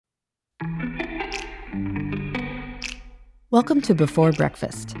Welcome to Before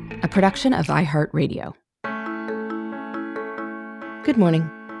Breakfast, a production of iHeartRadio. Good morning.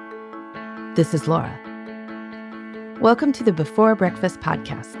 This is Laura. Welcome to the Before Breakfast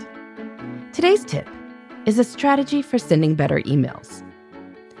podcast. Today's tip is a strategy for sending better emails.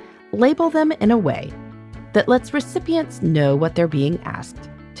 Label them in a way that lets recipients know what they're being asked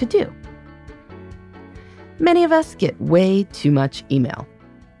to do. Many of us get way too much email.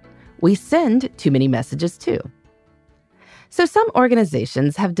 We send too many messages too. So some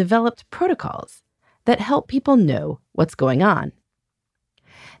organizations have developed protocols that help people know what's going on.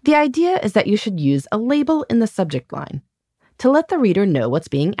 The idea is that you should use a label in the subject line to let the reader know what's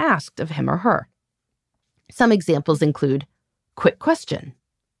being asked of him or her. Some examples include quick question,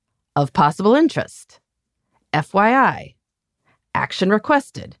 of possible interest, FYI, action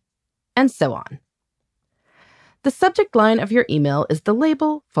requested, and so on. The subject line of your email is the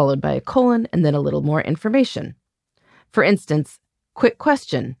label, followed by a colon and then a little more information. For instance, quick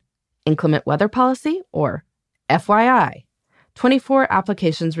question, inclement weather policy, or FYI, 24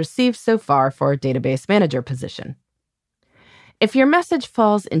 applications received so far for a database manager position. If your message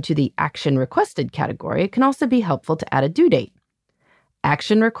falls into the action requested category, it can also be helpful to add a due date.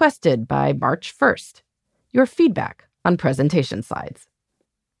 Action requested by March 1st, your feedback on presentation slides.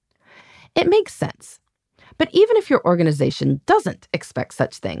 It makes sense, but even if your organization doesn't expect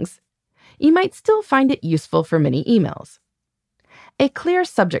such things, you might still find it useful for many emails. A clear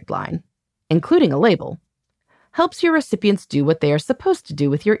subject line, including a label, helps your recipients do what they are supposed to do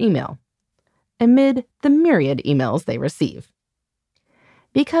with your email, amid the myriad emails they receive.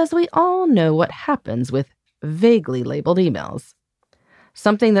 Because we all know what happens with vaguely labeled emails.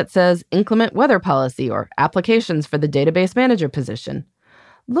 Something that says inclement weather policy or applications for the database manager position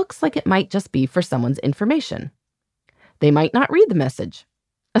looks like it might just be for someone's information. They might not read the message,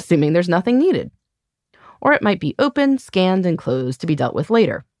 assuming there's nothing needed. Or it might be opened, scanned, and closed to be dealt with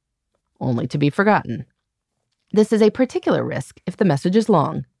later, only to be forgotten. This is a particular risk if the message is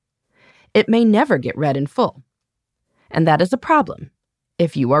long. It may never get read in full. And that is a problem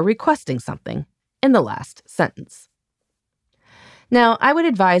if you are requesting something in the last sentence. Now, I would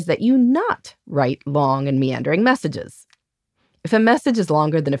advise that you not write long and meandering messages. If a message is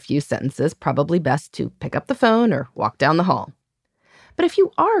longer than a few sentences, probably best to pick up the phone or walk down the hall. But if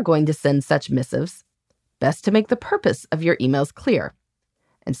you are going to send such missives, best to make the purpose of your emails clear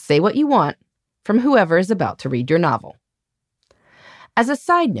and say what you want from whoever is about to read your novel. As a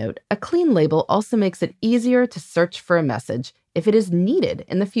side note, a clean label also makes it easier to search for a message if it is needed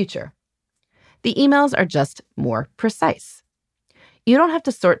in the future. The emails are just more precise. You don't have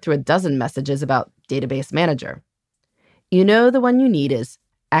to sort through a dozen messages about database manager. You know the one you need is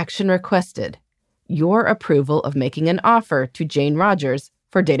action requested, your approval of making an offer to Jane Rogers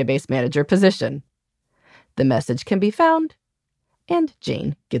for database manager position. The message can be found, and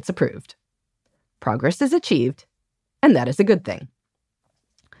Jane gets approved. Progress is achieved, and that is a good thing.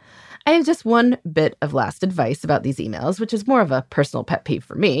 I have just one bit of last advice about these emails, which is more of a personal pet peeve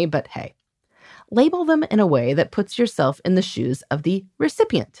for me, but hey, label them in a way that puts yourself in the shoes of the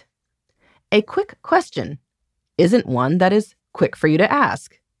recipient. A quick question isn't one that is quick for you to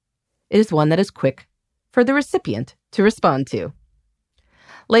ask. It is one that is quick for the recipient to respond to.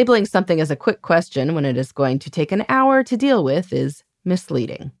 Labeling something as a quick question when it is going to take an hour to deal with is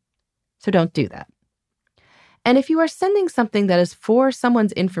misleading. So don't do that. And if you are sending something that is for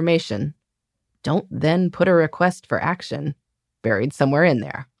someone's information, don't then put a request for action buried somewhere in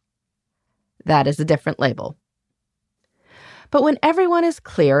there. That is a different label. But when everyone is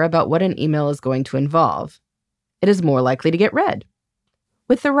clear about what an email is going to involve, it is more likely to get read,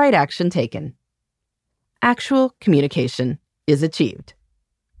 with the right action taken. Actual communication is achieved,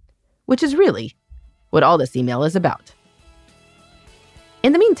 which is really what all this email is about.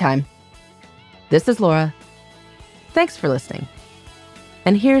 In the meantime, this is Laura. Thanks for listening.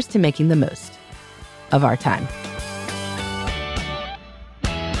 And here's to making the most of our time.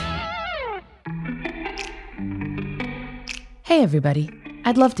 Hey, everybody.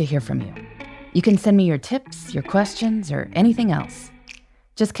 I'd love to hear from you. You can send me your tips, your questions, or anything else.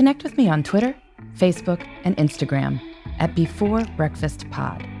 Just connect with me on Twitter, Facebook, and Instagram at Before Breakfast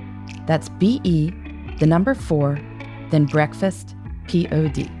Pod. That's BE, the number 4, then breakfast,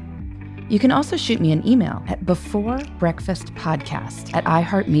 POD. You can also shoot me an email at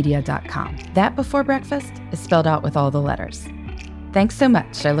beforebreakfastpodcast@iheartmedia.com. That Before Breakfast is spelled out with all the letters. Thanks so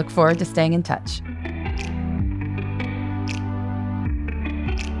much. I look forward to staying in touch.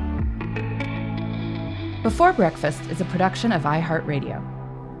 Before Breakfast is a production of iHeartRadio.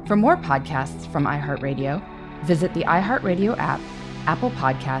 For more podcasts from iHeartRadio, visit the iHeartRadio app, Apple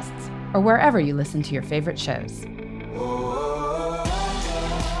Podcasts, or wherever you listen to your favorite shows.